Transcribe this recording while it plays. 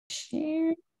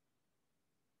share.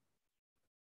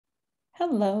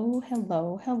 Hello,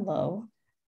 hello, hello.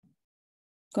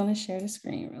 Gonna share the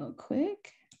screen real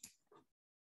quick.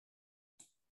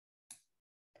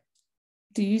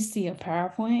 Do you see a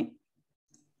PowerPoint?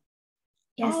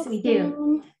 Yes, awesome. we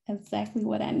do. Exactly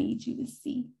what I need you to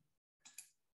see.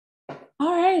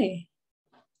 All righty.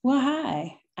 Well,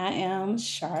 hi, I am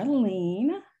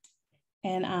Charlean,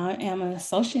 and I am an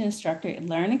Associate Instructor at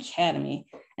Learn Academy,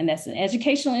 and that's an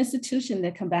educational institution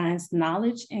that combines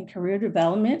knowledge and career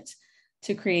development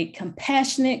to create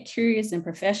compassionate, curious, and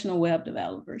professional web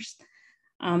developers.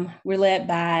 We're led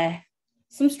by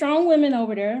some strong women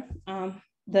over there.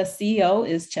 The CEO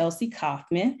is Chelsea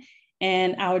Kaufman,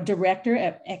 and our Director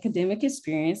of Academic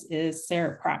Experience is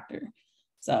Sarah Proctor.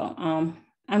 So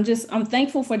I'm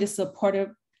thankful for this supportive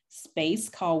space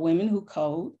called Women Who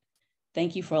Code.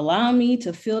 Thank you for allowing me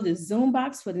to fill this Zoom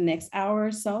box for the next hour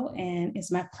or so. And it's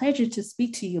my pleasure to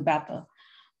speak to you about the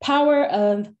power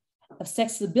of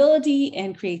accessibility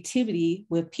and creativity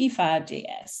with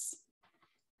p5.js.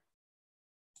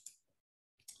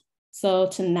 So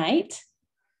tonight,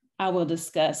 I will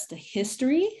discuss the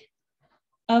history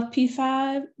of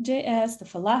p5.js, the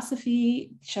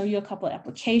philosophy, show you a couple of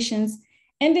applications,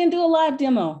 and then do a live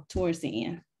demo towards the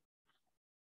end.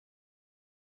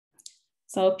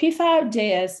 So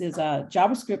p5.js is a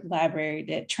JavaScript library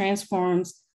that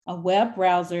transforms a web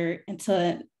browser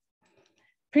into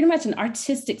pretty much an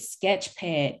artistic sketch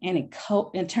pad, and it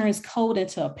turns code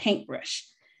into a paintbrush.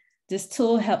 This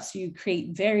tool helps you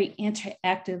create very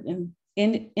interactive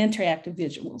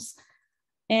visuals.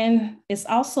 And it's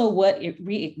also what it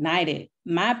reignited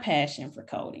my passion for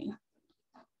coding.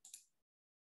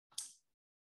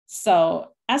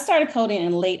 So I started coding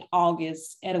in late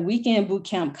August at a weekend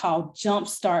bootcamp called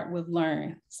Jumpstart with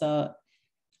Learn. So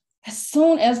as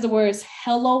soon as the words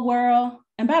hello world,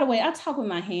 and by the way, I talk with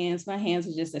my hands. My hands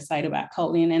are just excited about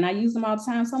coding and I use them all the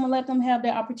time. So I'm gonna let them have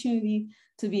their opportunity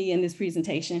to be in this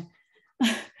presentation.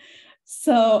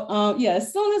 So yeah,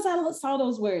 as soon as I saw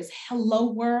those words,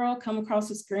 hello world, come across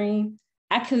the screen,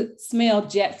 I could smell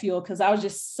jet fuel because I was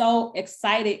just so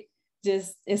excited, I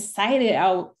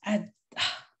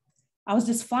was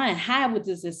just flying high with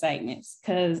this excitement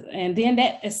and then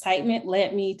that excitement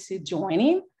led me to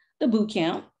joining the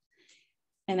bootcamp.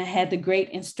 And I had the great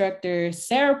instructor,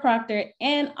 Sarah Proctor,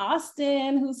 and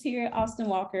Austin, who's here, Austin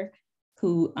Walker,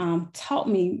 who taught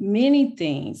me many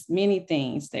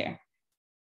things there.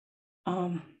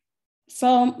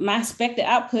 So my expected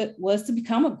output was to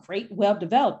become a great web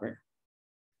developer.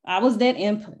 I was that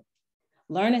input.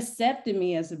 Learn accepted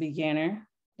me as a beginner.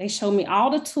 They showed me all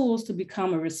the tools to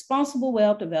become a responsible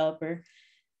web developer.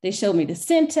 They showed me the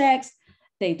syntax.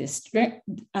 They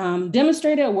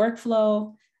demonstrated a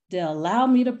workflow. They allowed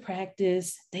me to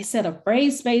practice. They set a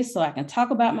brave space so I can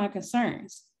talk about my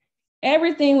concerns.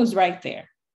 Everything was right there.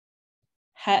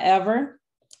 However,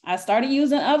 I started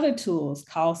using other tools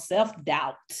called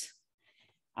self-doubt.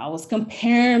 I was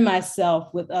comparing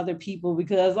myself with other people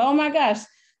because, oh my gosh,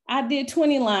 I did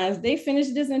 20 lines. They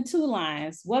finished this in 2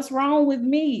 lines. What's wrong with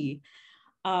me?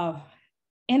 And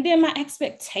then my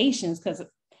expectations, because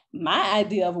my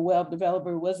idea of a web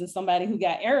developer wasn't somebody who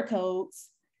got error codes.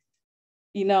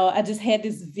 You know, I just had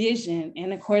this vision.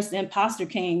 And of course, the imposter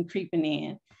came creeping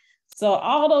in. So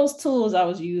all those tools I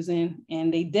was using,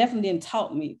 and they definitely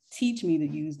didn't teach me to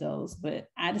use those, but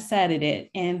I decided it.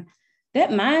 And that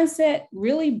mindset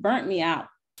really burnt me out.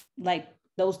 Like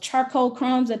those charcoal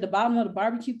crumbs at the bottom of the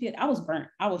barbecue pit, I was burnt.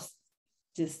 I was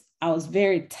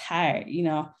very tired, you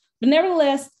know, but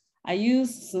nevertheless, I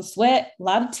used some sweat, a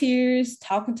lot of tears,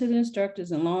 talking to the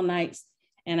instructors and long nights,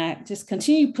 and I just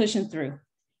continued pushing through.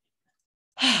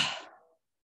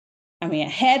 I mean,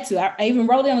 I had to. I even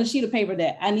wrote it on a sheet of paper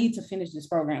that I need to finish this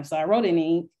program. So I wrote it in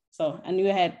ink. So I knew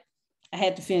I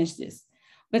had to finish this.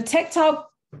 But Tech Talk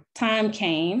time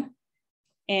came,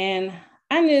 and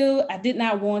I knew I did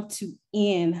not want to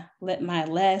let my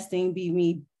last thing be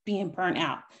me being burnt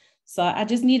out. So I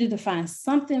just needed to find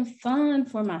something fun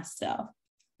for myself,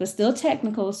 but still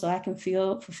technical so I can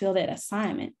fulfill that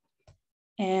assignment.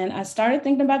 And I started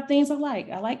thinking about things I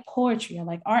like. I like poetry. I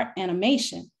like art,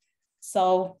 animation.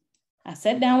 So I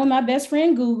sat down with my best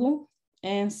friend, Google,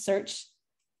 and searched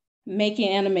making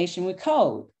animation with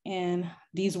code. And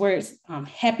these words,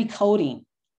 happy coding,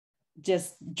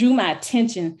 just drew my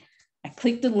attention. I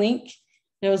clicked the link.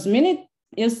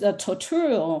 It's a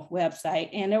tutorial website,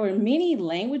 and there were many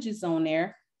languages on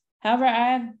there. However,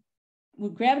 I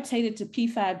gravitated to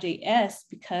p5.js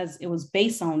because it was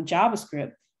based on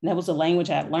JavaScript. And that was a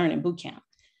language I had learned in bootcamp.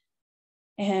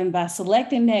 And by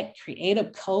selecting that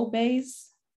creative code base,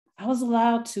 I was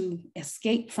allowed to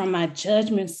escape from my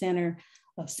judgment center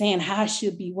of saying how I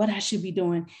should be, what I should be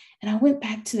doing. And I went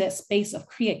back to that space of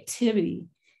creativity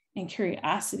and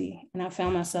curiosity. And I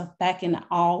found myself back in the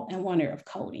awe and wonder of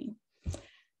coding.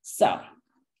 So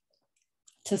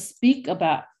to speak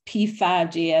about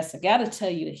p5.js, I got to tell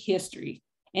you the history.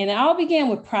 And it all began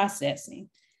with processing.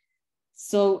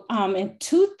 So in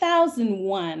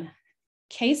 2001,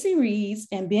 Casey Rees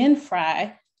and Ben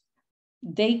Fry,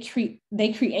 they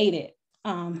created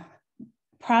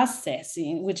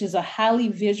processing, which is a highly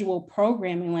visual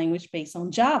programming language based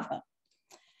on Java.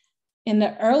 In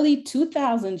the early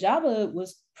 2000s, Java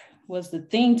was the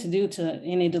thing to do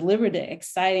and it delivered the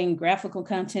exciting graphical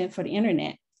content for the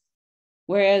internet.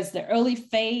 Whereas the early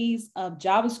phase of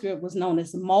JavaScript was known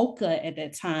as Mocha at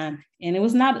that time, and it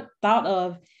was not thought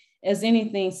of as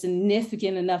anything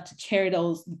significant enough to carry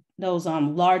those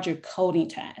larger coding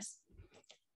tasks.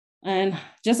 And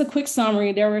just a quick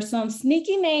summary, there were some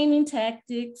sneaky naming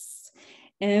tactics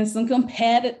and some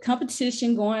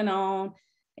competition going on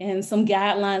and some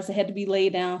guidelines that had to be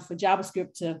laid down for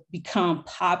JavaScript to become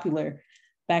popular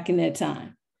back in that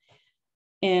time.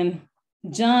 And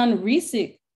John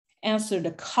Resick answered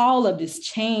the call of this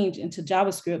change into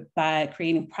JavaScript by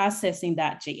creating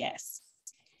processing.js.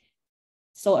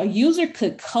 So a user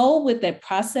could code with that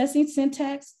processing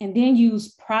syntax and then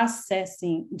use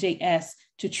processing.js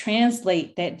to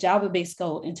translate that Java-based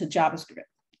code into JavaScript.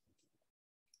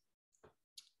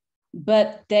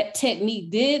 But that technique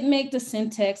did make the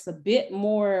syntax a bit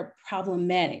more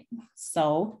problematic.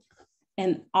 So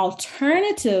an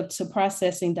alternative to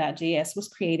processing.js was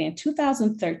created in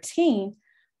 2013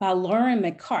 by Lauren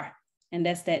McCart, and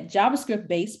that's that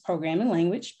JavaScript-based programming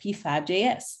language,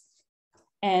 p5.js.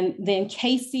 And then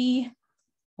Casey,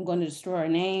 I'm going to destroy her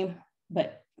name,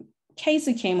 but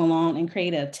Casey came along and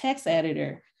created a text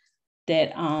editor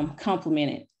that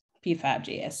complemented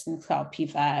p5.js, and it's called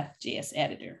p5.js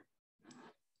editor.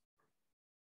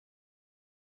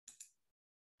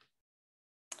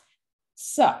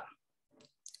 So,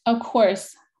 of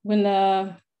course, when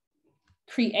the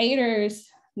creators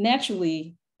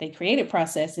naturally, they created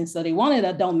processing, so they wanted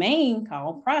a domain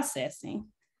called processing,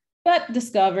 but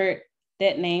discovered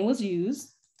that name was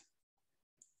used.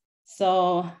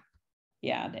 So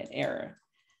yeah, that error.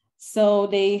 So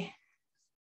they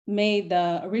made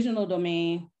the original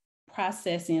domain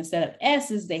processing. Instead of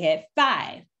S's, they had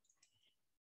 5.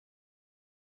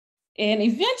 And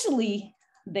eventually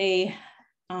they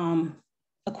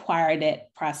acquired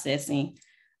that processing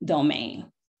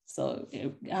domain. So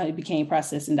it became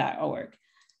processing.org.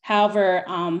 However,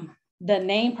 the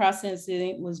name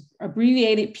processing was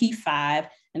abbreviated P5,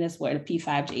 and that's where the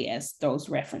p5.js throws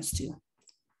reference to.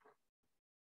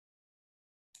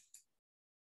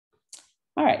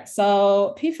 All right,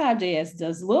 so p5.js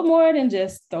does a little more than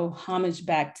just throw homage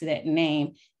back to that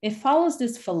name. It follows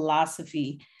this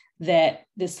philosophy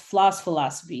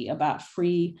about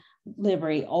free,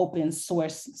 liberty, open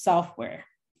source software.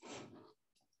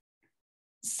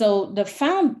 So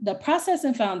the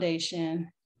Processing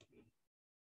Foundation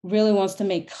really wants to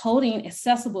make coding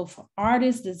accessible for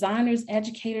artists, designers,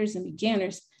 educators, and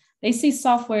beginners. They see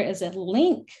software as a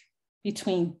link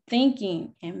between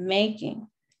thinking and making.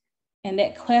 And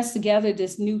that quest together,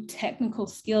 this new technical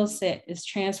skill set is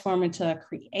transformed into a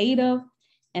creative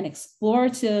and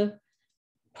explorative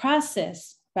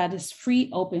process by this free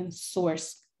open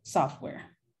source software.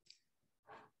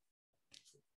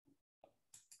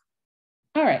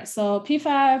 All right, so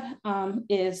P5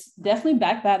 is definitely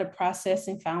backed by the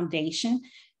Processing Foundation.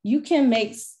 You can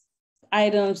make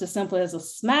items as simple as a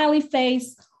smiley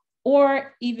face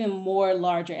or even more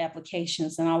larger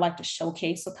applications. And I'd like to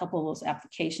showcase a couple of those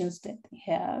applications that they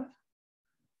have.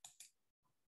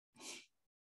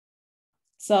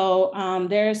 So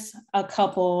there's a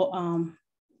couple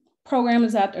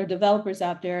programmers out there, developers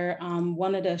out there.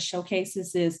 One of the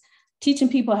showcases is teaching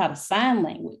people how to sign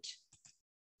language.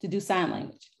 To do sign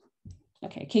language.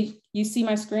 Okay, can you see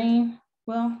my screen?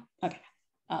 Well, okay,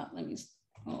 let me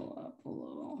pull up a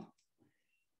little.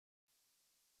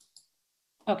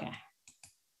 Okay,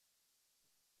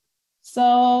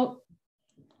 so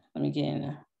let me get in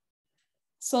there.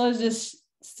 So it's just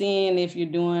seeing if you're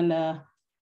doing the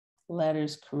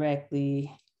letters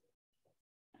correctly.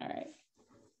 All right,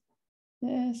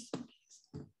 this.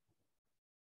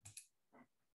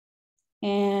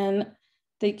 And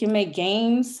they can make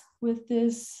games with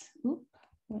this. Oop,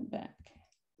 went back.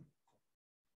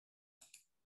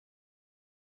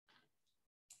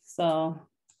 So,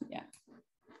 yeah.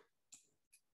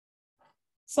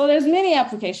 So there's many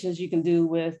applications you can do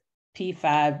with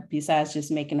P5 besides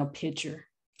just making a picture.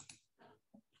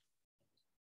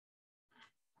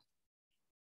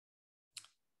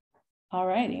 All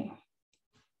righty.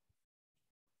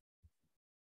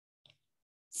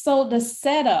 So the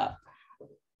setup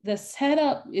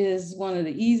is one of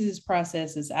the easiest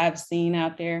processes I've seen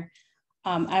out there.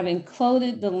 I've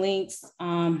included the links.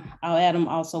 I'll add them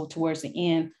also towards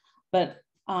the end, but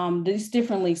these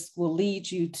different links will lead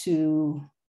you to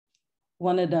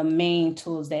one of the main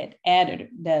tools, that editor,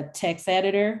 the text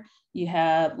editor. You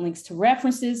have links to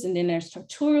references, and then there's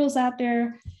tutorials out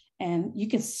there, and you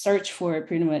can search for it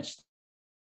pretty much.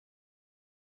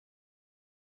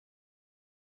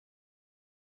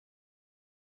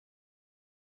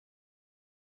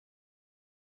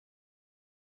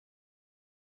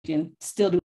 You can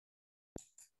still do.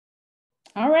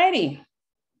 All righty.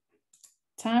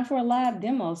 Time for a live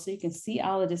demo so you can see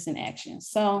all of this in action.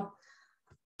 So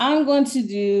I'm going to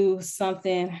do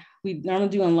something we normally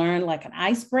do and learn, like an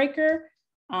icebreaker.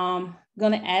 I'm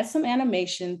going to add some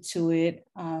animation to it,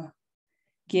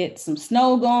 get some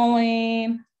snow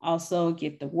going, also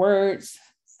get the words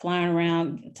flying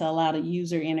around to allow the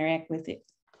user to interact with it.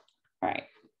 All right.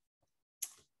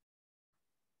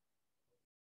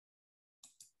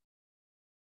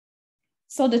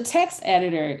 So the text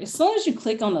editor, as soon as you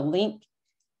click on the link,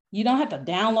 you don't have to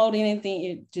download anything.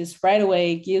 It just right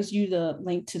away gives you the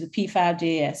link to the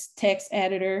p5.js text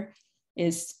editor.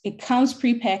 It comes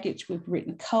prepackaged with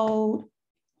written code.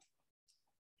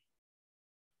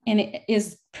 And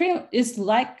it's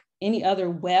like any other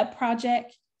web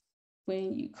project.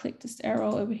 When you click this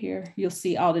arrow over here, you'll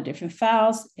see all the different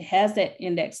files. It has that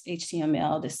index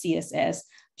HTML, the CSS,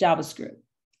 JavaScript.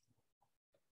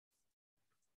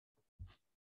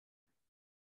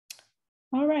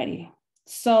 All righty.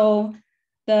 So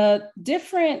the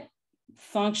different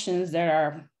functions that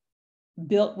are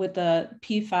built with the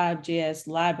p5.js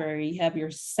library, you have your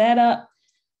setup.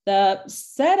 The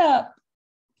setup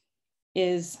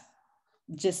is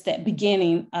just that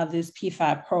beginning of this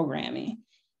p5 programming.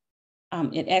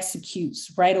 It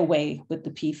executes right away with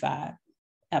the p5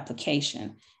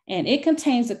 application, and it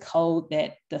contains a code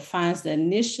that defines the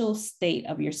initial state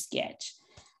of your sketch.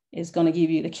 It's going to give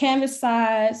you the canvas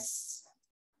size.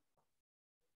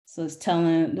 So it's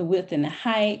telling the width and the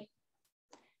height.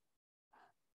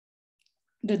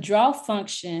 The draw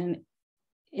function,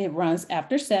 it runs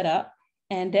after setup,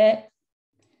 and that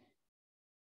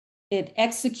it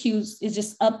executes, it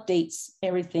just updates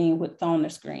everything with on the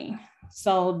screen.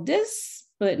 So this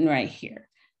button right here,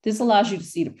 this allows you to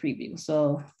see the preview.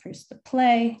 So press the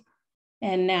play,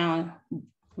 and now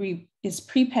it's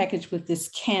prepackaged with this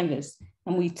canvas,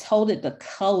 and we told it the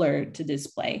color to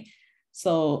display.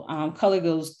 So color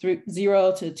goes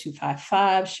 0 to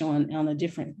 255, showing on the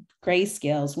different gray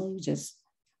scales when you just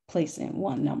place in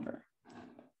one number.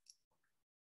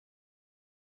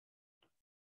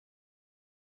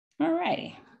 All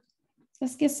righty,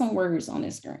 let's get some words on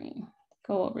this screen.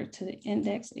 Go over to the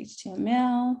index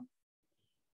HTML.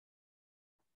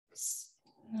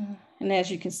 And as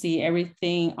you can see,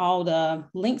 everything, all the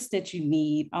links that you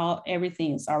need,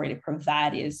 everything is already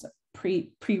provided. It's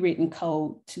pre-written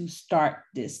code to start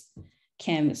this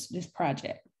canvas, this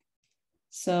project.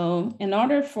 So in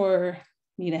order for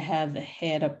me to have the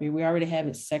head up here, we already have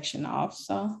it sectioned off.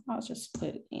 So I'll just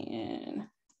put in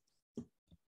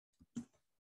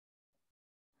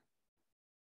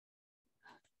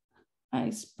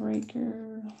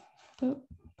icebreaker, put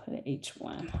an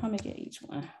H1. I'll make it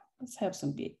H1. Let's have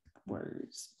some big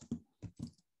words.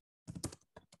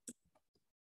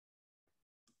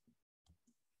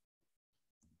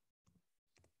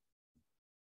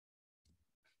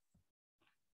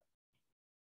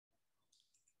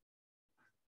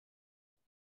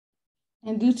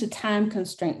 And due to time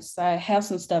constraints, I have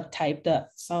some stuff typed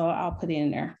up, so I'll put it in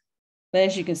there. But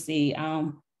as you can see,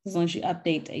 as long as you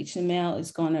update the HTML,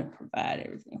 it's going to provide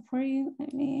everything for you.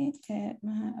 Let me add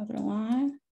my other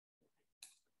line.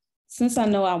 Since I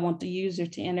know I want the user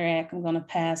to interact, I'm going to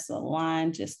pass a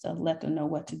line just to let them know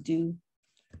what to do.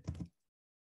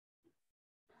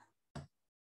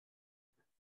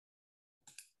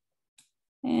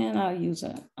 And I'll use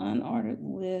an unordered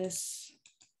list.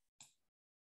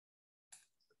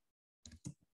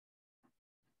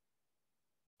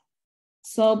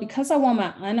 So because I want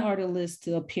my unordered list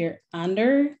to appear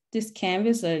under this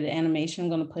canvas, or the animation I'm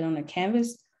going to put on the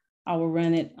canvas, I will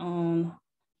run it on,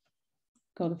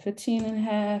 go to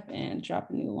 15.5 and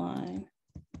drop a new line.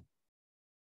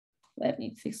 Let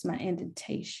me fix my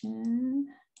indentation.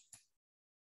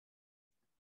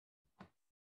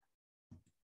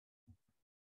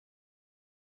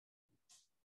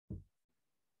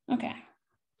 Okay.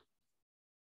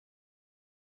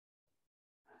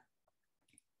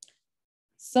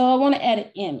 So I want to add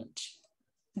an image.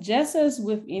 Just as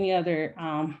with any other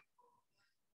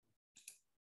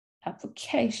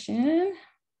application.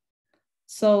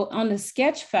 So on the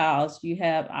sketch files, you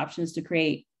have options to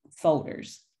create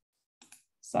folders.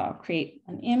 So I'll create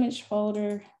an image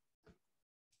folder.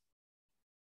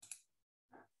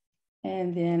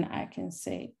 And then I can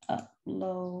say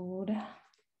upload.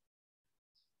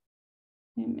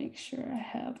 And make sure I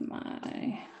have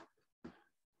my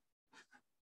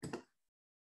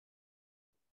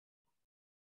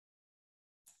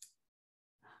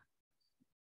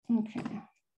okay.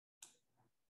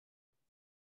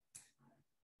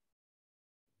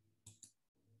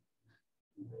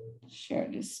 Share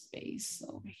this space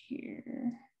over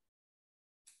here.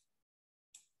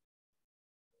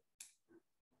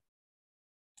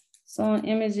 So on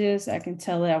images, I can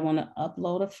tell it I want to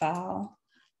upload a file.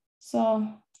 So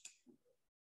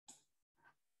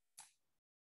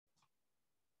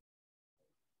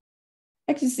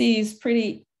I can see it's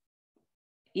pretty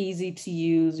easy to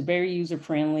use, very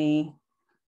user-friendly.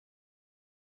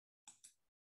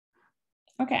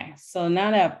 Okay, so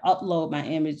now that I've uploaded my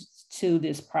image to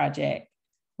this project,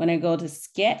 when I go to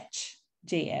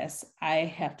Sketch.js, I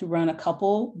have to run a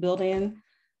couple built-in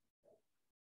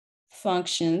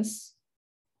functions.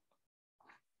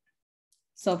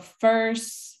 So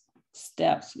first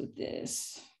steps with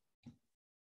this.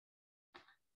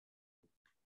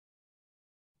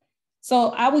 So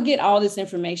I would get all this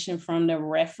information from the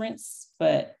reference,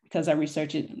 but because I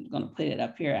researched it, I'm going to put it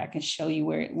up here. I can show you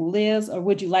where it lives, or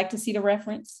would you like to see the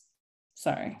reference?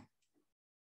 Sorry.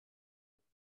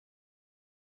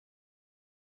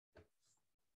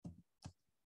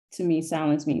 To me,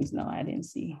 silence means no, I didn't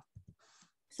see.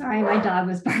 Sorry, my dog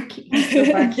was barking.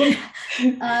 Still barking.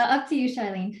 Up to you,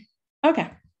 Charlean.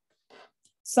 Okay.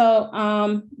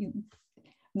 So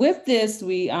with this,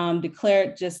 we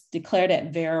declare that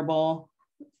variable,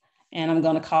 and I'm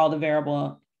going to call the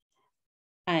variable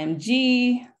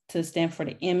img to stand for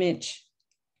the image.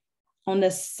 On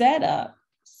the setup,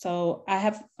 so I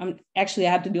have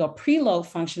to do a preload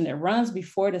function that runs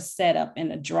before the setup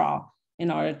and the draw in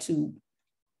order to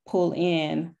pull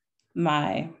in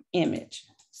my image.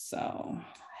 So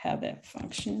I have that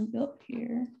function built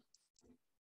here.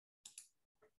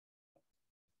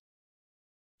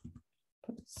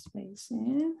 Put the space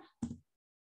in.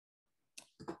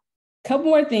 Couple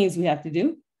more things we have to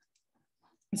do.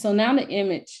 So now the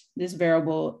image, this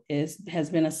variable has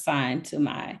been assigned to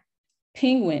my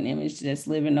penguin image that's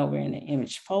living over in the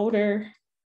image folder.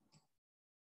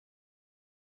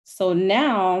 So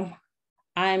now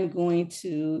I'm going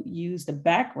to use the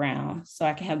background so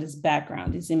I can have this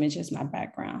background, this image as my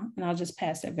background, and I'll just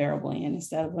pass that variable in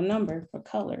instead of a number for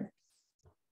color.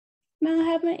 Now I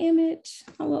have my image,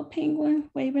 a little penguin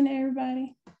waving at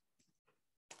everybody.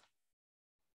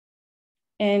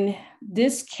 And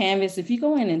this canvas, if you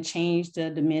go in and change the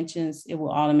dimensions, it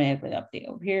will automatically update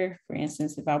over here. For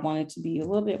instance, if I want it to be a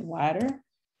little bit wider,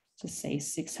 just say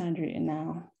 600 and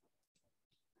now.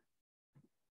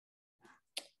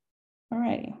 All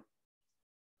righty.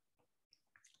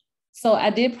 So I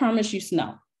did promise you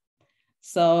snow.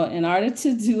 So in order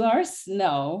to do our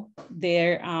snow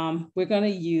there, we're going to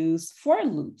use for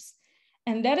loops.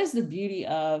 And that is the beauty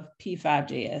of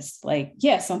p5.js. Like,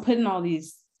 yes, I'm putting all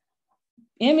these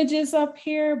images up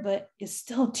here, but it's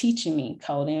still teaching me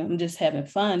coding. I'm just having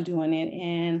fun doing it,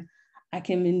 and I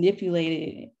can manipulate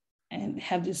it and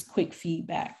have this quick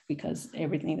feedback because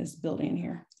everything is built in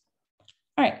here.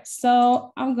 All right,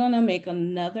 so I'm gonna make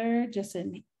another, just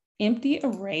an empty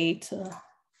array to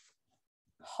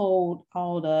hold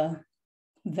all the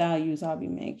values I'll be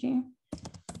making.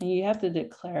 And you have to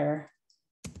declare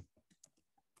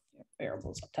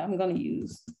variables up top. I'm gonna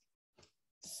use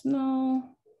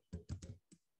snow.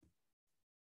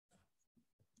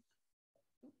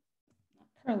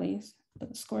 Curly's, but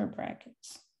the square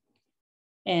brackets.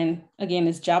 And again,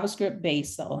 it's JavaScript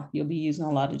based, so you'll be using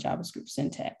a lot of JavaScript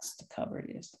syntax to cover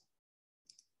this.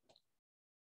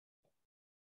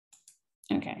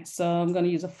 Okay, so I'm going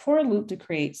to use a for loop to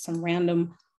create some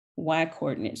random y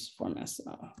coordinates for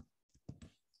myself.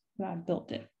 And I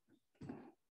built it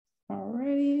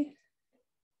already.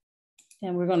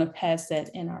 And we're going to pass that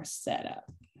in our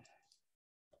setup.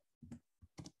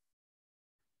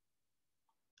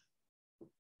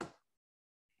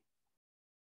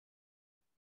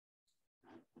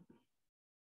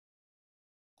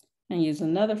 And use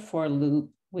another for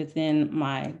loop within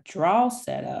my draw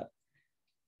setup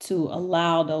to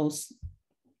allow this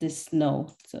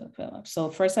snow to develop. So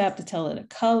first I have to tell it a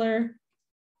color.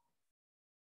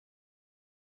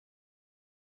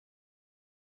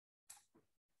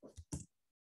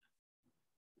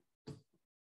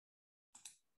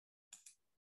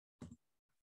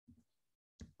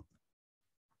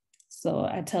 So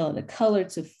I tell the color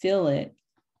to fill it.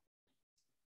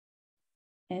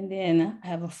 And then I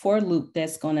have a for loop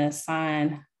that's going to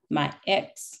assign my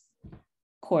X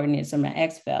coordinates or my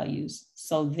X values.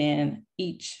 So then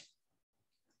each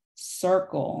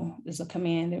circle is a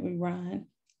command that we run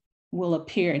will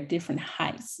appear at different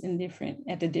heights and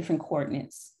at the different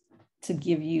coordinates to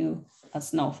give you a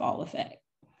snowfall effect.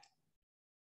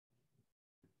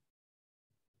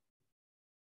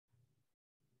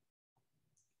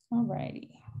 All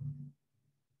righty.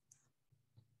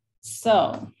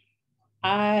 So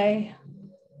I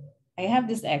have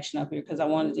this action up here because I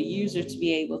wanted the user to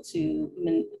be able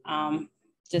to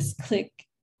just click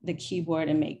the keyboard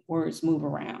and make words move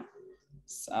around.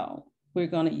 So we're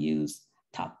going to use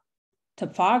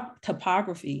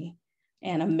topography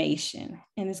animation,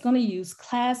 and it's going to use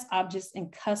class objects and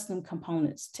custom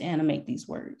components to animate these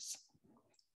words.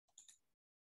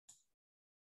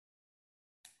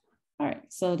 All right,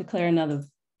 so declare another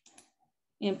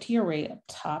empty array up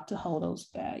top to hold those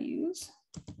values.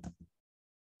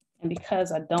 And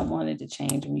because I don't want it to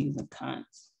change, I'm using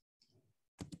const.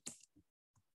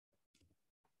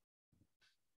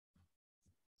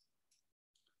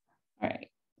 All right.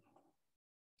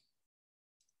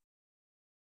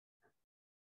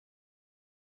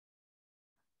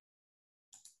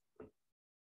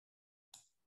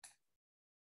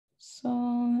 So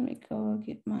let me go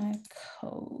get my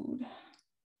code.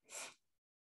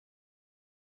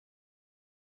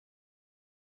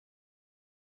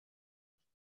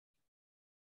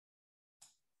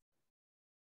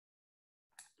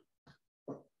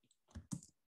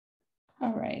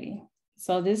 All righty.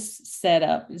 So this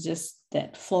setup is just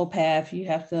that flow path. You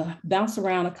have to bounce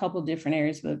around a couple different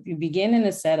areas, but you begin in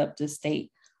the setup to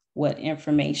state what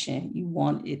information you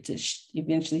want it to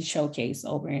eventually showcase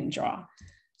over in Draw.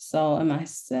 So in my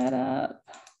setup,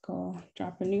 go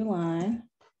drop a new line.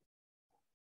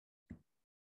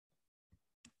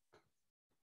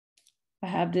 I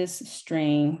have this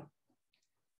string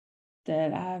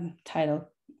that I've titled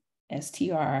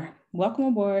STR. Welcome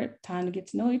aboard, time to get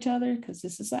to know each other because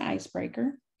this is an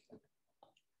icebreaker.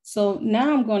 So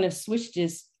now I'm going to switch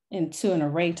this into an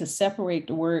array to separate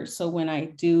the words. So when I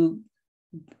do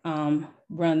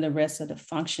run the rest of the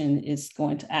function, it's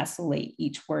going to isolate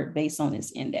each word based on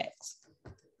its index.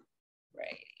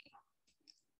 Right.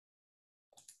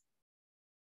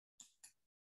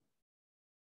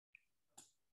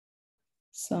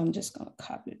 So I'm just going to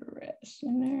copy the rest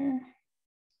in there.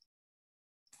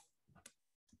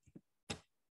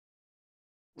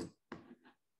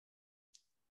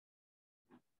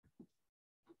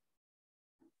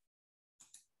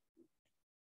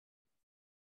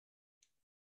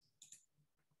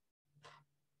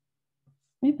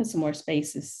 Let me put some more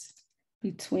spaces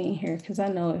between here because I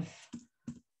know if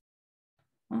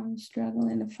I'm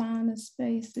struggling to find the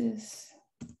spaces.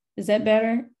 Is that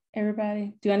better,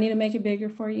 everybody? Do I need to make it bigger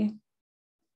for you?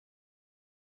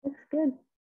 That's good.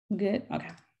 Good, okay.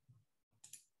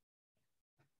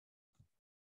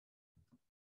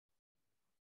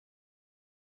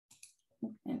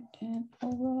 And then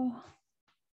over.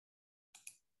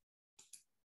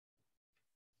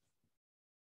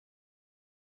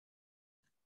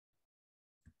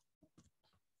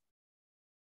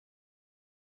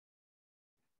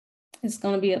 It's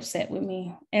going to be upset with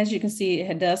me. As you can see,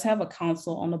 it does have a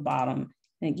console on the bottom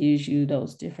that gives you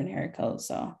those different error codes.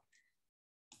 So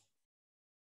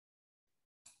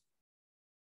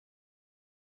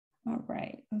all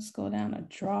right, let's go down to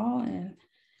draw and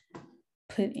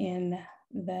put in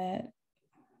that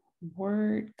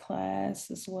word class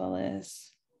as well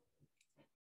as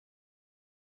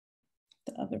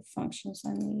the other functions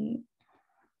I need.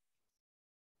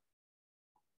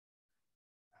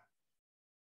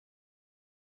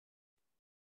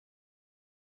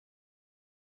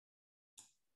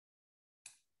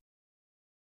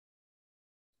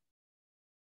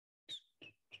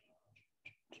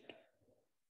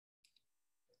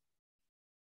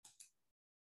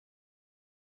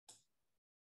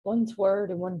 One's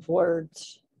word and one's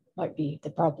words might be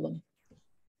the problem.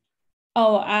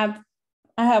 Oh, I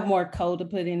have more code to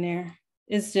put in there.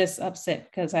 It's just upset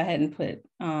because I hadn't put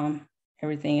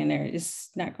everything in there. It's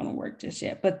not going to work just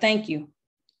yet, but thank you.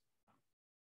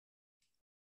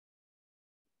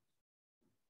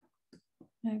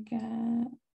 I got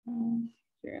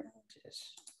here,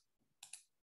 just.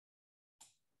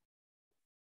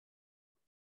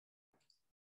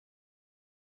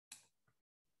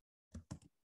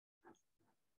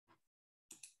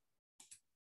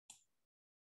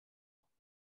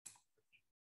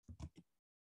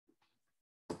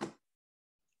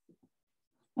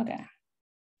 Okay.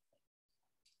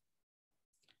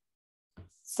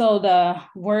 So the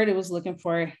word it was looking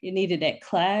for, it needed that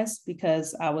class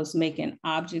because I was making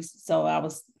objects. So I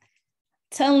was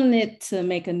telling it to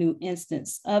make a new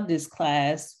instance of this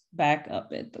class back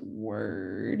up at the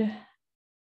word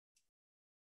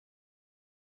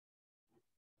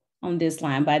on this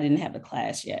line, but I didn't have the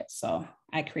class yet. So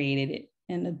I created it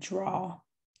in the draw.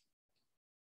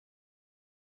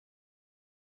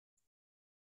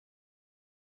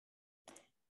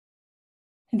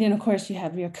 And then of course you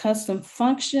have your custom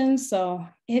functions. So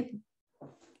with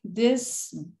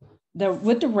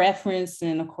the reference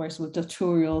and of course with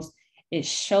tutorials, it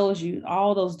shows you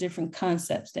all those different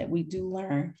concepts that we do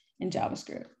learn in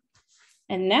JavaScript.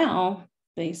 And now,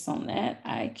 based on that,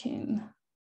 let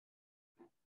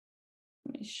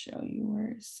me show you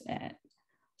where it's at.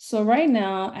 So right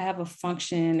now I have a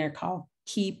function they're called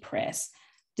key press.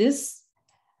 This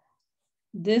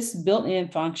built-in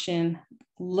function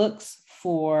looks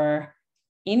for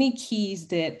any keys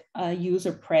that a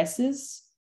user presses.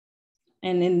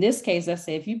 And in this case, I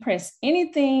say if you press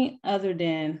anything other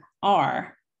than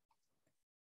R,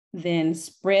 then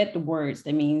spread the words.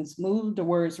 That means move the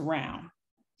words around.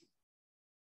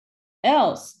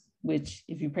 Else, which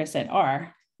if you press that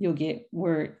R, you'll get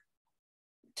word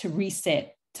to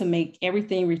reset to make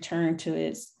everything return to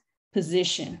its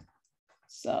position.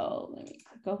 So let me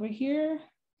click over here.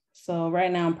 So right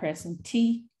now I'm pressing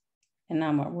T and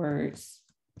now my words.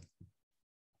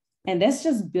 And that's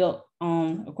just built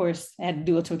on, of course, I had to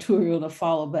do a tutorial to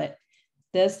follow, but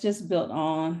that's just built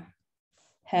on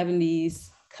having these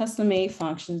custom made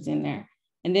functions in there.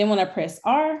 And then when I press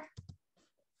R,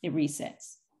 it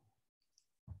resets.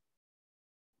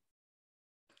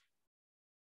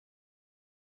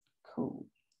 Cool.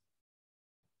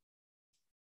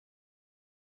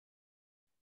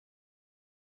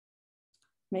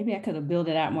 Maybe I could have built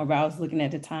it out more, but I was looking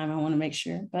at the time. I want to make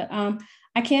sure. But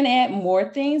I can add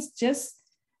more things just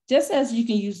as you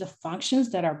can use the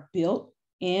functions that are built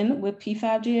in with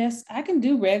p5.js, I can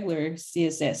do regular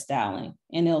CSS styling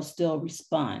and it'll still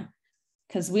respond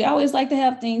because we always like to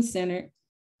have things centered.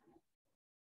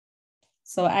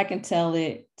 So I can tell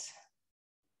it,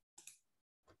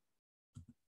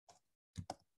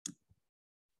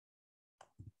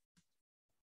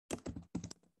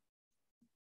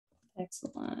 text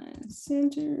align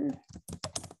center,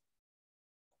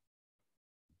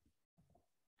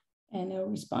 and it'll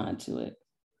respond to it.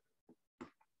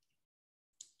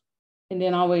 And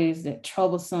then always that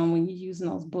troublesome when you're using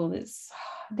those bullets,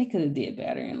 they could have did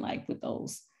better in like with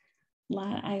those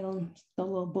line items, the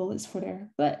little bullets for there.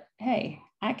 But hey,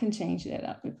 I can change that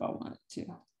up if I wanted to.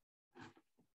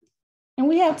 And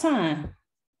we have time.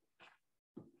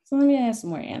 So let me add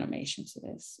some more animation to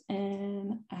this.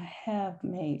 And I have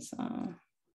made some.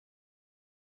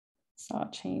 So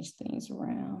I'll change things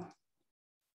around.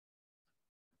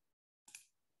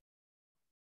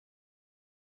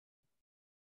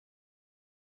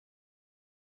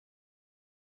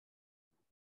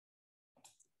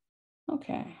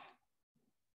 Okay.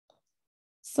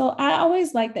 So I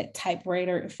always like that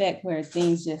typewriter effect where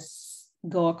things just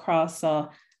go across. So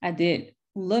I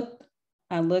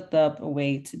looked up a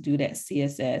way to do that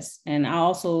CSS. And I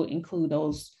also include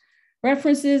those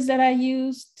references that I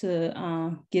use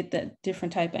to get the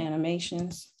different type of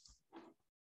animations.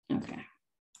 Okay.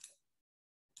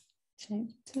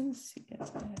 Change to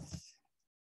CSS.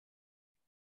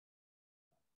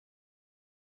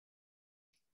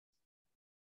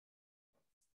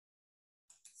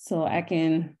 So I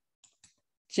can,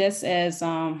 just as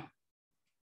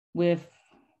with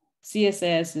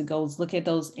CSS, it goes look at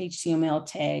those HTML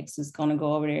tags. It's going to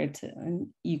go over there and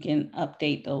you can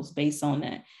update those based on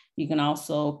that. You can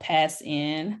also pass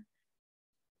in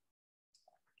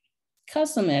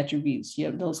custom attributes. You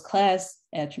have those class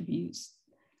attributes.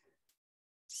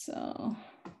 So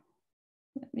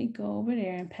let me go over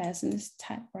there and pass in this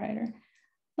typewriter.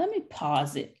 Let me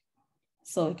pause it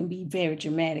so it can be very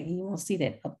dramatic. You won't see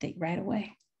that update right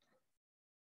away.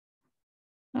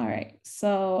 All right,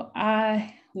 so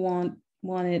I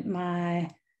wanted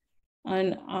my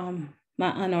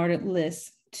unordered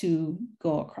list to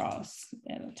go across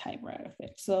at a typewriter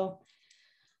effect. So,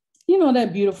 you know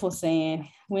that beautiful saying,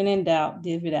 when in doubt,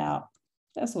 div it out.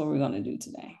 That's what we're gonna do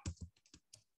today.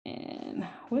 And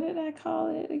what did I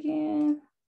call it again?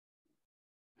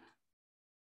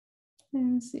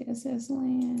 And CSS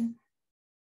land,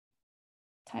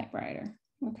 typewriter,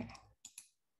 okay.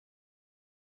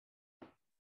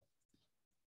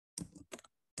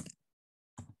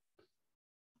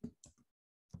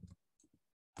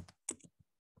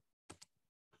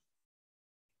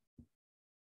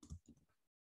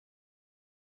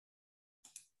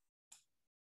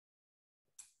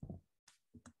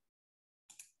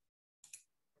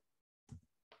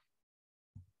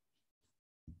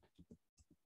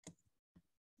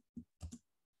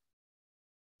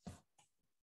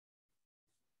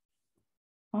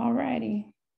 All righty.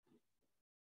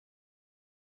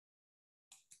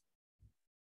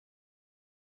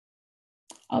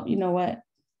 Oh, you know what?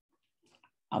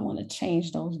 I want to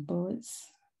change those bullets.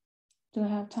 Do I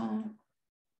have time?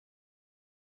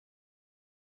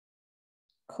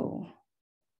 Cool.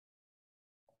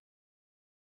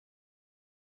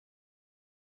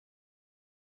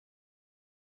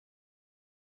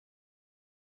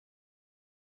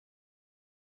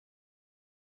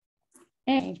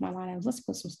 And change my line items. Let's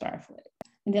put some star flag.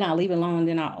 And then I'll leave it alone, and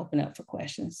then I'll open up for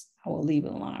questions. I will leave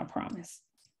it alone, I promise.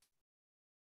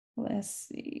 Let's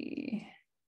see.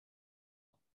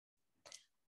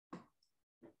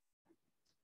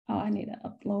 Oh, I need to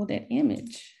upload that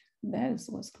image. That is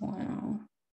what's going on.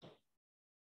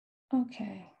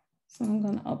 Okay, so I'm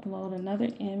gonna upload another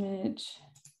image.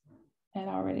 I'd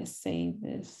already saved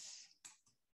this.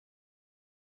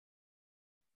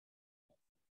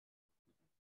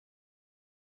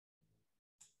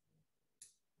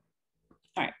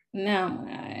 All right, now when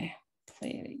I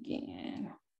play it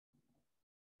again.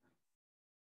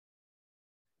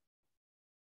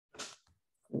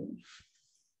 Cool.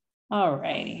 All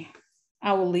righty,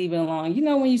 I will leave it alone. You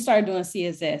know, when you start doing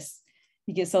CSS,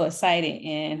 you get so excited,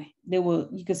 and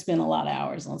you could spend a lot of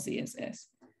hours on CSS.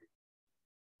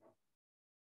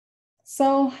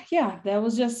 So yeah, that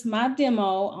was just my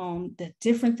demo on the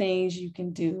different things you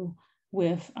can do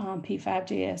with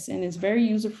p5.js, and it's very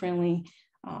user-friendly.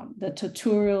 The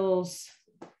tutorials,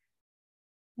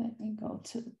 let me go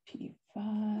to the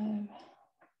p5.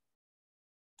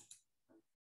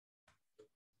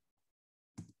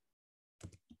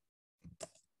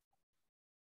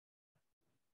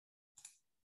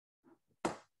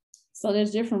 So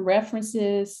there's different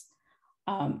references.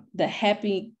 The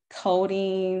happy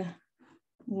coding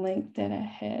link that I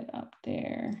had up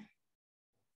there.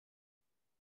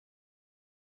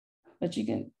 But you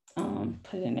can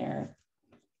put in there,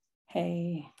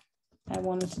 hey, I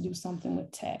wanted to do something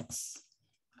with text.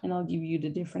 And I'll give you the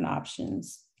different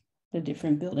options, the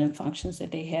different built-in functions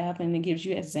that they have, and it gives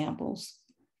you examples.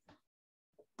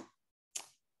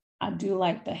 I do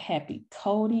like the happy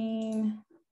coding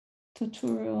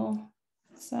tutorial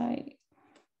site.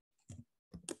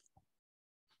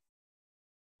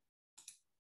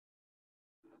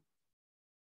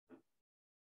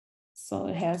 So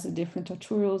it has the different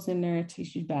tutorials in there. It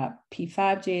teaches you about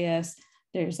p5.js.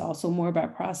 There's also more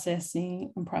about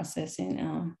processing and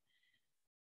processing.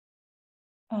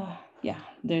 Yeah,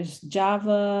 there's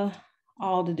Java,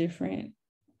 all the different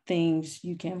things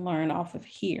you can learn off of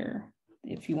here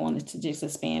if you wanted to just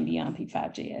expand beyond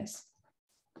p5.js.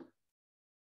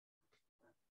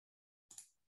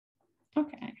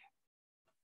 Okay.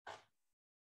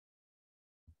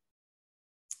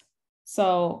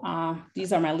 So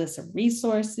these are my list of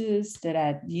resources that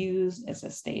I use, as I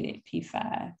stated,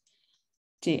 p5js.org,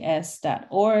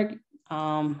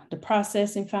 the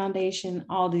Processing Foundation.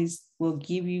 All these will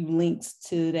give you links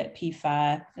to that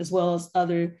p5, as well as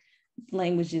other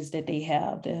languages that they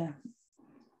have to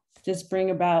just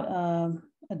bring about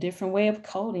a different way of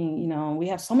coding. You know, we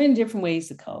have so many different ways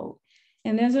to code,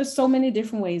 and there's just so many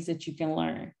different ways that you can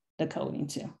learn the coding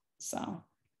too. So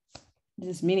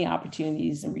there's many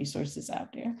opportunities and resources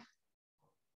out there.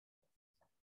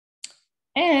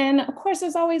 And of course,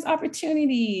 there's always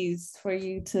opportunities for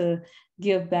you to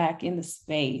give back in the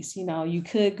space. You know, you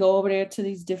could go over there to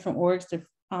these different orgs, the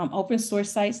open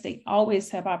source sites. They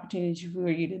always have opportunities for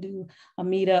you to do a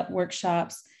meetup,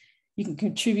 workshops. You can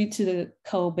contribute to the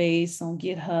code base on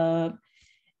GitHub.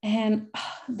 And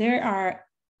there are,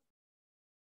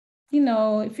 you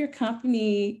know, if your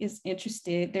company is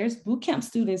interested, there's bootcamp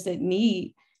students that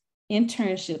need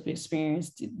internship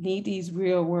experience, need these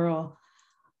real world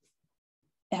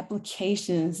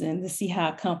applications and to see how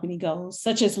a company goes,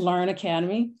 such as Learn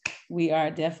Academy. We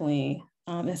are definitely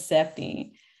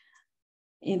accepting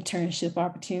internship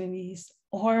opportunities.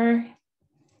 Or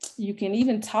you can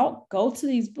even go to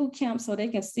these boot camps so they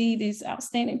can see these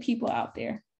outstanding people out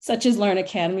there, such as Learn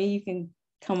Academy. You can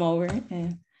come over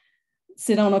and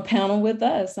sit on a panel with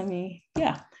us. I mean,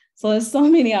 yeah. So there's so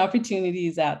many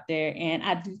opportunities out there, and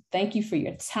I do thank you for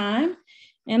your time.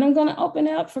 And I'm going to open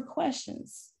it up for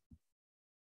questions.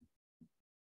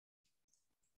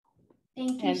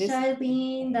 Thank you,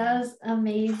 Charlean. That was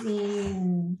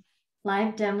amazing.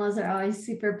 Live demos are always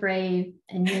super brave,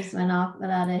 and yours went off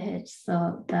without a hitch.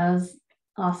 So that was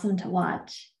awesome to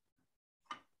watch.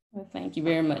 Well, thank you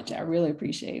very much. I really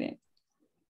appreciate it.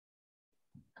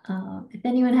 If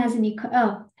anyone has any,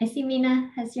 I see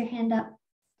Mina has your hand up.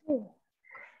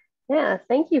 Yeah,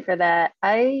 thank you for that.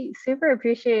 I super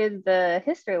appreciated the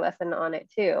history lesson on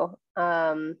it too,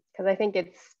 because I think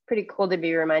it's pretty cool to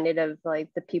be reminded of like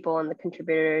the people and the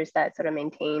contributors that sort of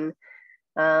maintain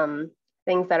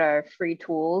things that are free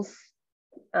tools.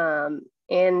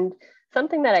 And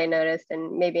something that I noticed,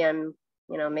 and maybe I'm,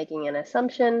 making an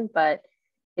assumption, but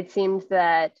it seems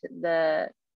that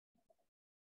there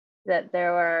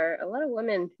are a lot of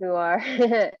women who are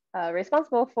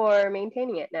responsible for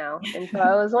maintaining it now. And so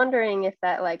I was wondering if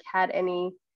that like had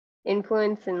any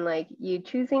influence in like you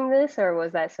choosing this, or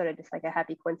was that sort of just like a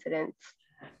happy coincidence?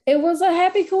 It was a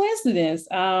happy coincidence.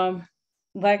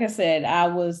 Like I said,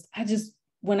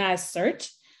 when I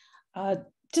searched,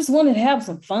 just wanted to have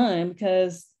some fun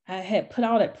because I had put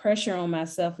all that pressure on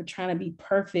myself for trying to be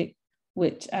perfect,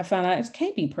 which I found out it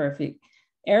can't be perfect.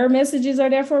 Error messages are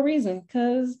there for a reason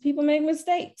because people make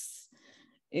mistakes.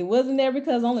 It wasn't there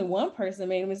because only one person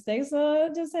made a mistake. So I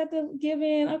just had to give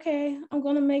in, okay, I'm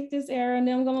going to make this error and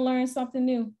then I'm going to learn something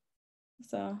new.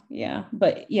 So yeah,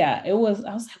 but yeah, I was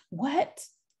like, what?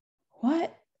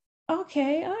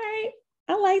 Okay, all right.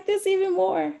 I like this even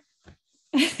more.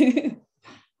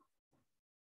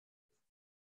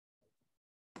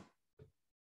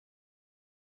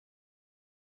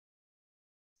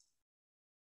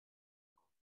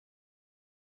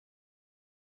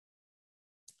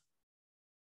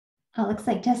 Oh, looks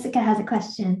like Jessica has a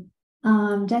question.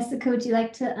 Jessica, would you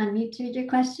like to unmute to read your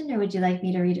question, or would you like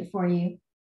me to read it for you?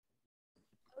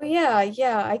 Oh, yeah,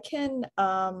 I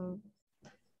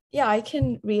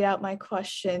can read out my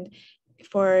question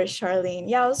for Charlene.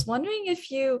 Yeah, I was wondering if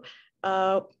you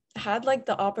had like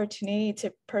the opportunity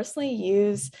to personally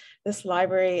use this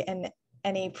library in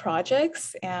any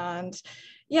projects. And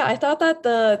yeah, I thought that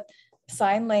the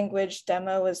sign language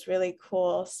demo was really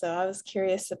cool. So I was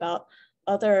curious about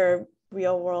other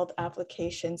real world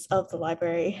applications of the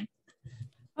library.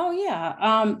 Oh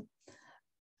yeah.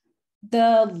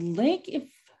 The link, if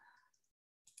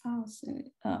I'll send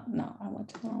it up. No, I went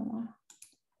to the wrong one.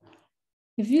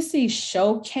 If you see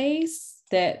Showcase,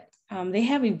 that they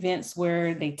have events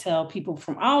where they tell people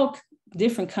from all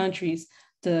different countries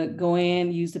to go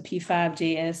in, use the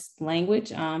p5.js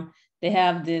language. They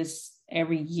have this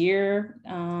every year.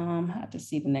 I have to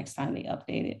see the next time they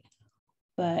update it,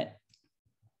 but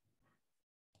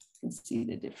you can see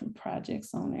the different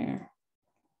projects on there.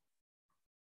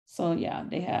 So yeah,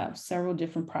 they have several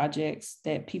different projects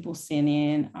that people send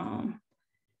in.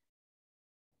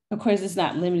 Of course, it's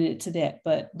not limited to that,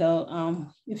 but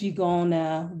if you go on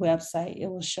the website, it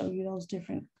will show you those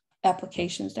different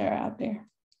applications that are out there.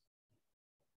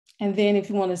 And then if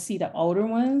you want to see the older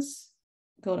ones,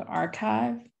 go to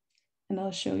archive and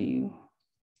I'll show you.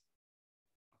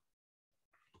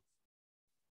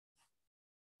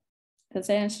 Does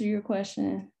that answer your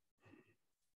question?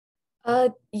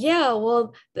 Yeah,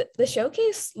 well, the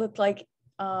showcase looked like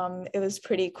it was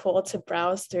pretty cool to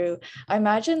browse through. I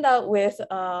imagine that with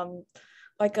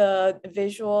like a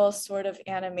visual sort of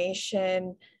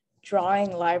animation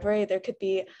drawing library, there could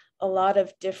be a lot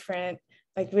of different,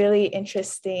 like really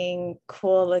interesting,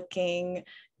 cool looking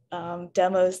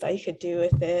demos that you could do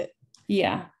with it.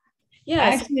 Yeah. Yeah,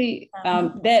 actually,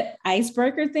 that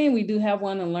icebreaker thing, we do have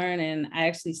one to learn, and I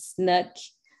actually snuck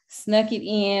it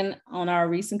in on our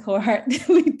recent cohort that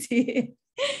we did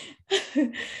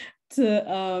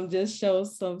to just show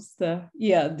some stuff.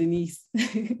 Yeah, Denise.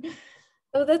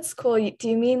 Oh, that's cool. Do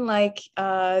you mean like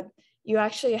you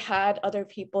actually had other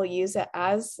people use it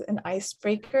as an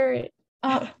icebreaker?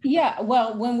 Yeah,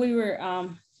 well, when we were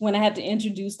when I had to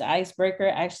introduce the icebreaker,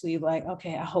 actually like,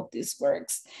 okay, I hope this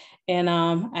works. And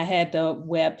I had the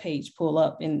web page pull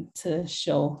up and to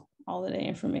show all of the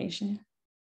information.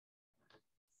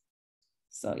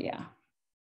 So yeah.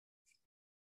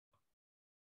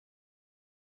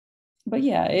 But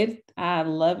yeah, I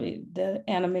love it. The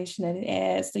animation that it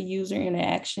adds, the user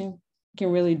interaction can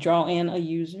really draw in a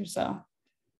user. So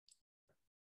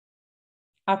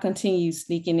I'll continue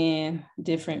sneaking in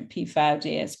different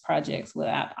p5.js projects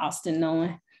without Austin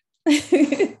knowing.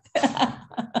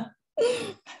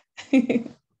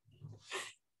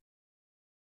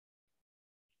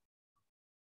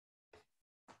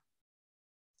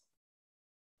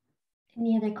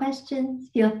 Any other questions?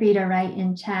 Feel free to write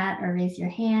in chat or raise your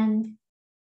hand.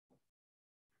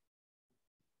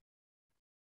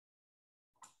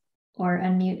 Or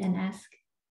unmute and ask.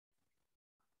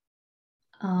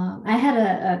 I had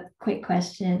a quick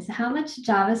question. So how much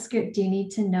JavaScript do you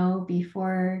need to know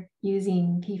before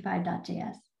using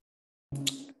p5.js?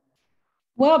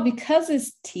 Well, because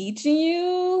it's teaching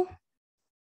you,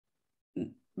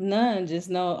 none, just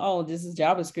know, oh, this is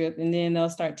JavaScript. And then they'll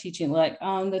start teaching like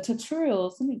the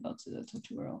tutorials. Let me go to the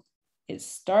tutorial. it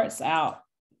starts out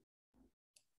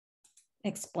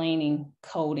explaining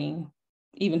coding,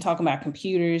 even talking about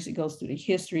computers. It goes through the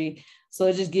history. So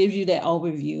it just gives you that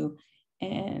overview.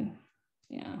 And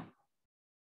yeah,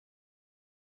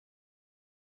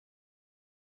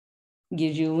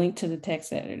 gives you a link to the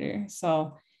text editor.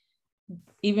 So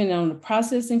even on the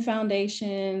processing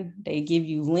foundation, they give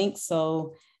you links.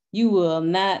 So you will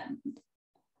never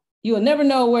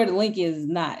know where the link is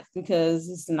not, because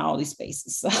it's in all these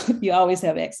spaces. So you always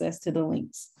have access to the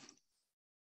links.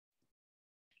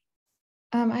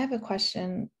 I have a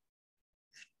question.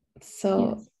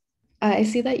 So yes. I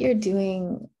see that you're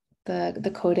doing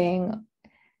the coding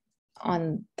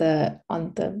on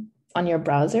your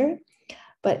browser,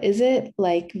 but is it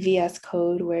like VS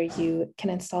Code where you can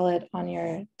install it on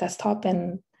your desktop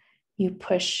and you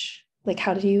push, like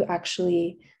how do you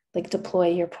actually like deploy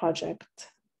your project?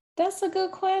 That's a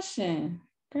good question.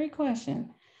 Great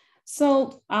question.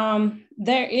 So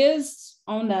there is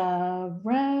on the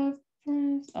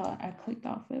reference, I clicked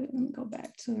off of it. Let me go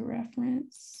back to the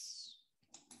reference.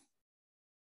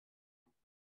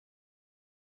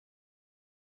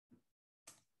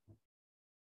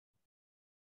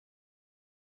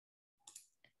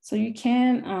 So you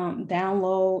can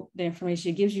download the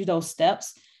information. It gives you those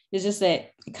steps. It's just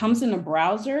that it comes in the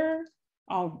browser.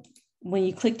 When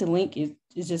you click the link, it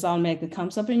just automatically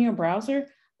comes up in your browser,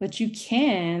 but you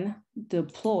can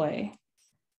deploy.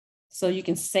 So you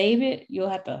can save it. You'll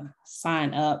have to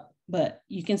sign up, but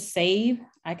you can save.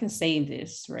 I can save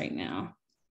this right now.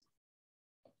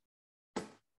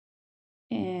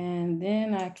 And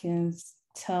then I can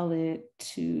tell it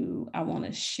I want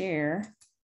to share.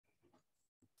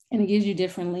 And it gives you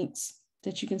different links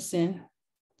that you can send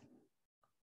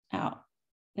out,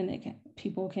 and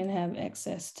people can have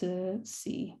access to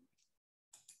see.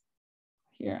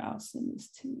 Here, I'll send this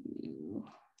to you.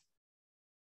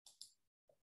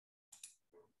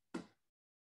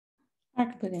 I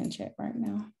can put it in chat right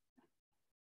now.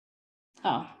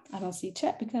 Oh, I don't see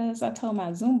chat because I told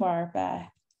my Zoom bar bye.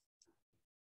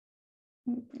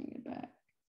 Let me bring it back.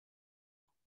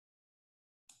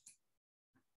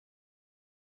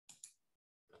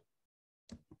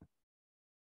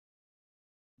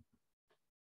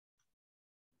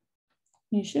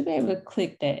 You should be able to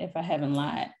click that if I haven't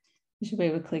lied. You should be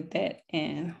able to click that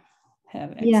and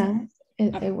have access. Yeah,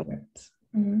 it works.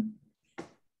 Mm-hmm.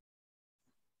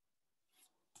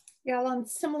 Yeah, along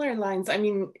similar lines, I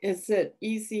mean, is it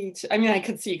easy to, I mean, I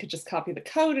could see you could just copy the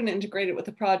code and integrate it with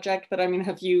the project, but I mean,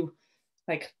 have you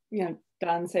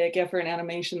done, say, a GIF or an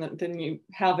animation that then you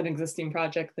have an existing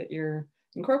project that you're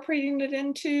incorporating it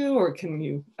into, or can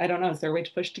you, I don't know, is there a way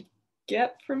to push to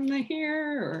get from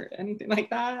here or anything like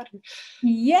that?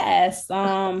 Yes,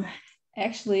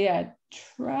 actually I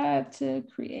tried to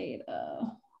create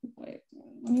wait,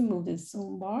 let me move this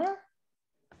Zoom bar.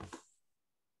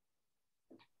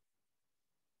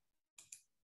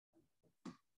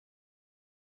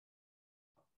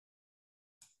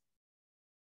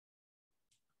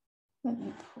 Let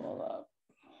me pull up.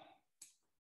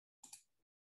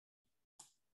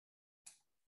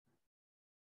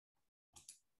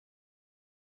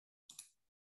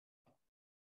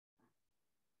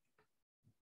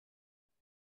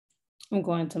 I'm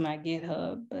going to my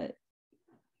GitHub, but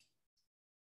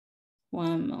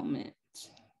one moment.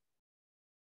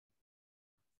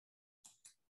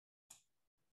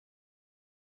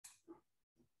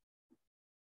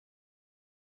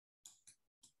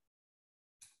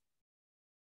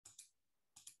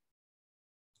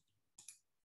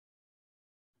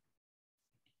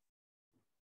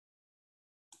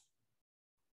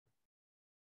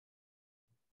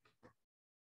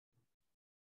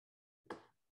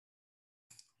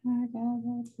 I got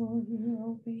that for you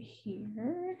over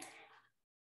here.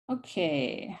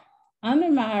 Okay, under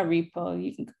my repo,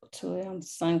 you can go to it. I'm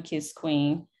Sunkissed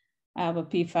Queen. I have a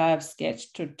P5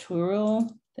 sketch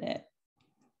tutorial that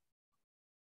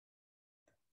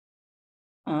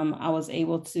I was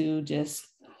able to just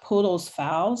pull those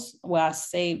files. When I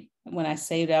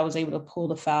saved it, I was able to pull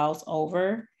the files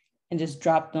over and just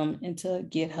drop them into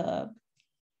GitHub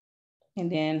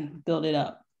and then build it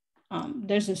up.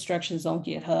 There's instructions on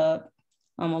GitHub.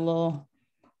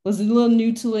 Was a little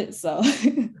new to it, so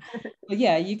but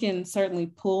yeah, you can certainly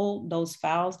pull those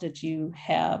files that you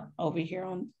have over here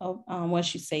on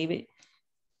once you save it,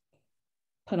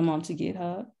 put them onto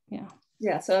GitHub.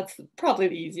 Yeah, so that's probably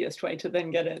the easiest way to then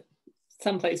get it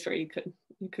someplace where you could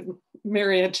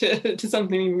marry it to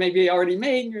something you maybe already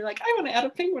made, and you're like, I want to add a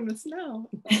penguin with snow.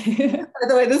 By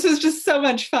the way, this was just so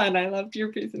much fun. I loved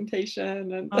your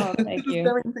presentation, and thank you.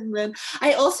 Everything, man.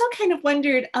 I also kind of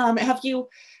wondered, have you,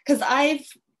 because I've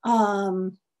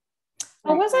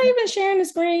Oh, was I even sharing the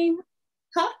screen?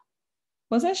 Huh?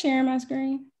 Was I sharing my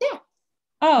screen? Yeah.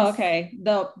 Oh, okay.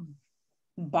 The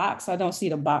box, I don't see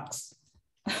the box.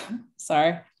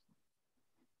 Sorry.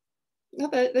 No,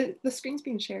 the screen's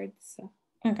being shared. So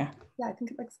okay. Yeah, I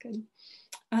think it looks good.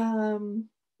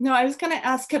 No, I was gonna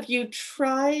ask, have you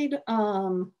tried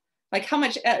like how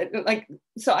much,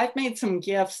 so I've made some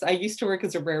GIFs. I used to work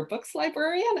as a rare books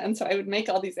librarian, and so I would make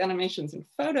all these animations in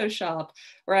Photoshop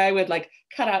where I would like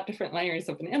cut out different layers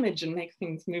of an image and make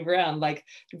things move around. Like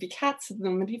there'd be cats in the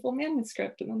medieval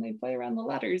manuscript and then they'd play around the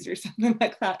letters or something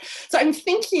like that. So I'm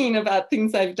thinking about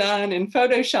things I've done in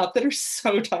Photoshop that are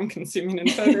so time consuming in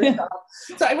Photoshop.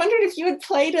 So I wondered if you had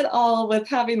played at all with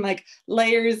having like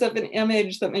layers of an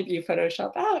image that maybe you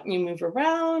Photoshop out and you move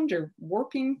around, or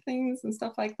warping things and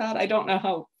stuff like that. I don't know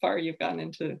how far you've gotten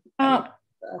into.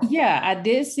 Yeah, I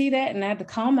did see that, and I had to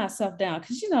calm myself down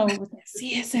because, with that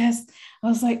CSS, I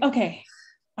was like, okay,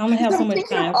 I'm gonna have so much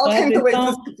time. All kinds of ways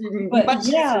but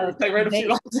yeah, I wrote a few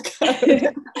lines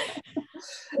ago.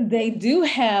 They do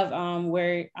have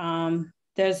where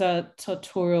there's a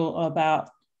tutorial about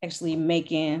actually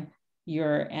making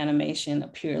your animation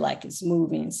appear like it's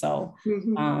moving. So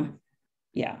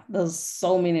yeah, there's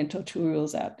so many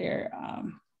tutorials out there.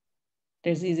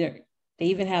 There's they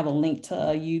even have a link to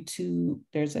a YouTube.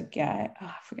 There's a guy,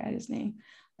 I forgot his name,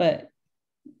 but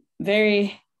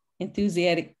very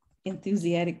enthusiastic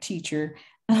teacher.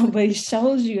 But he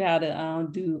shows you how to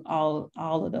do all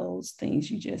of those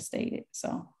things you just stated.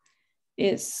 So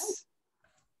it's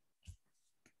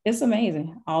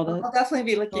amazing. All the I'll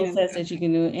definitely be looking into that you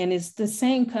can do, and it's the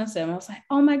same concept. I was like,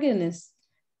 oh my goodness,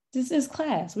 this is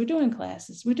class. We're doing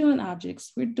classes. We're doing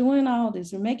objects. We're doing all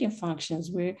this. We're making functions.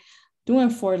 We're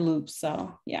doing for loops.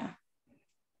 So yeah.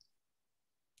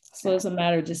 So it's a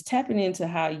matter of just tapping into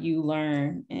how you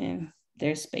learn, and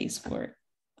there's space for it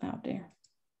out there.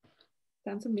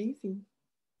 Sounds amazing.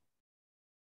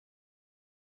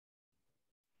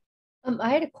 I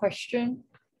had a question.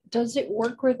 Does it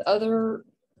work with other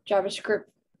JavaScript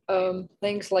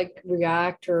things like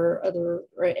React or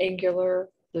Angular,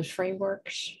 those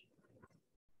frameworks?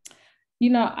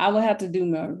 I will have to do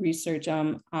more research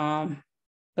on,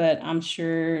 but I'm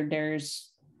sure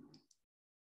there's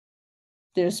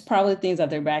probably things out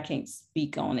there, but I can't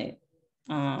speak on it,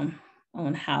 on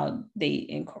how they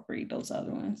incorporate those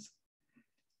other ones.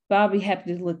 But I'll be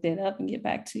happy to look that up and get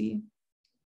back to you.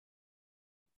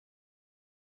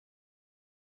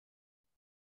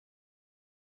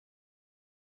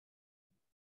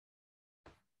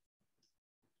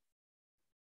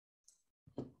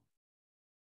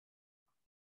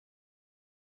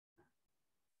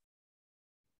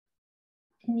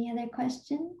 Any other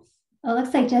questions? Oh, it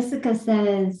looks like Jessica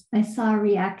says, I saw a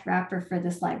React wrapper for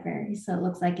this library, so it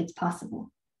looks like it's possible.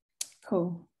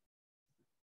 Cool.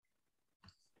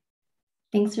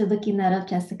 Thanks for looking that up,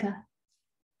 Jessica.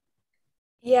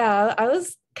 Yeah, I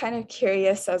was kind of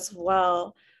curious as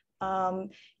well.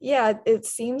 Yeah, it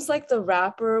seems like the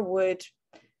wrapper would,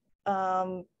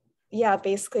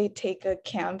 basically take a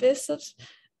canvas of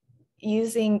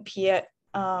using P5,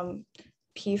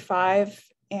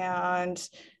 and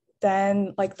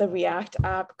then like the React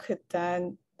app could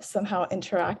then somehow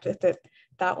interact with it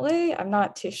that way. I'm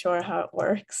not too sure how it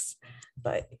works,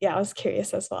 but yeah, I was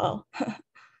curious as well.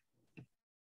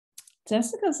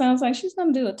 Jessica sounds like she's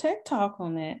gonna do a tech talk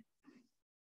on that.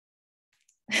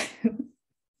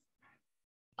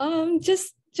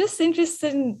 Just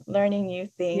interested in learning new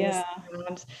things. Yeah.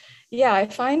 And yeah, I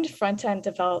find front-end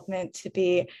development to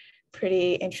be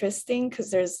pretty interesting because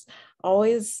there's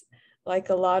always like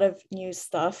a lot of new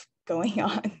stuff going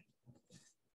on.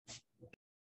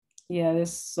 Yeah,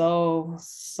 there's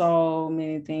so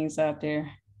many things out there.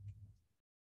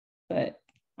 But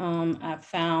I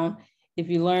found if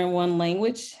you learn one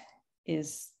language,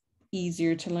 it's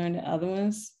easier to learn the other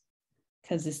ones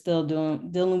because it's still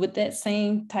dealing with that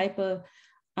same type of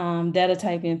data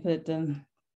type input, the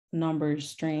numbers,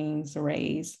 strings,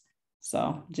 arrays.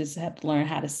 So just have to learn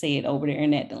how to say it over there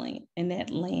in that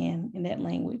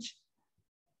language.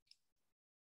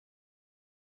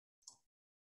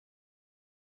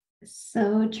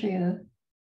 So true.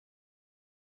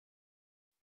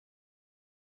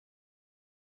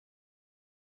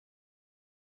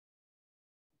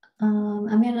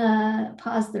 I'm gonna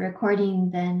pause the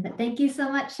recording then, but thank you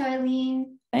so much,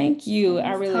 Charlene. Thank you.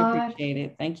 I really appreciate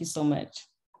it. Thank you so much.